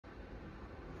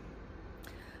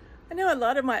I know a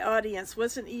lot of my audience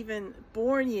wasn't even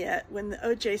born yet when the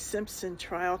O.J. Simpson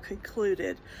trial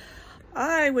concluded.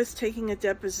 I was taking a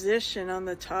deposition on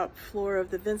the top floor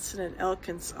of the Vincent and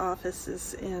Elkins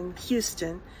offices in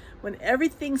Houston when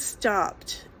everything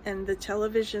stopped and the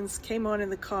televisions came on in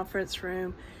the conference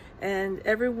room and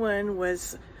everyone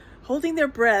was holding their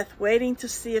breath, waiting to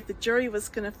see if the jury was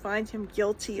going to find him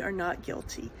guilty or not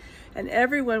guilty. And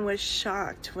everyone was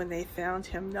shocked when they found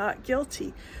him not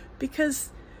guilty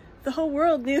because the whole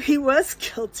world knew he was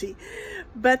guilty.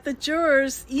 But the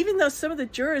jurors, even though some of the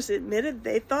jurors admitted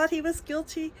they thought he was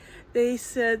guilty, they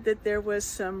said that there was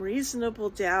some reasonable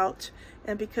doubt,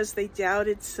 and because they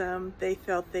doubted some, they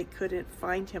felt they couldn't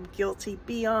find him guilty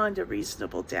beyond a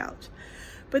reasonable doubt.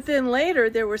 But then later,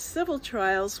 there were civil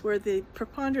trials where the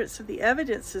preponderance of the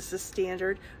evidence is the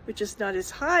standard, which is not as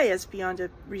high as beyond a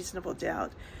reasonable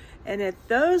doubt. And at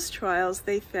those trials,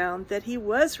 they found that he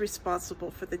was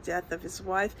responsible for the death of his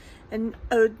wife and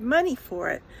owed money for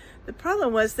it. The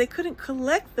problem was they couldn't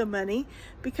collect the money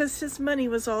because his money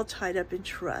was all tied up in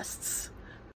trusts.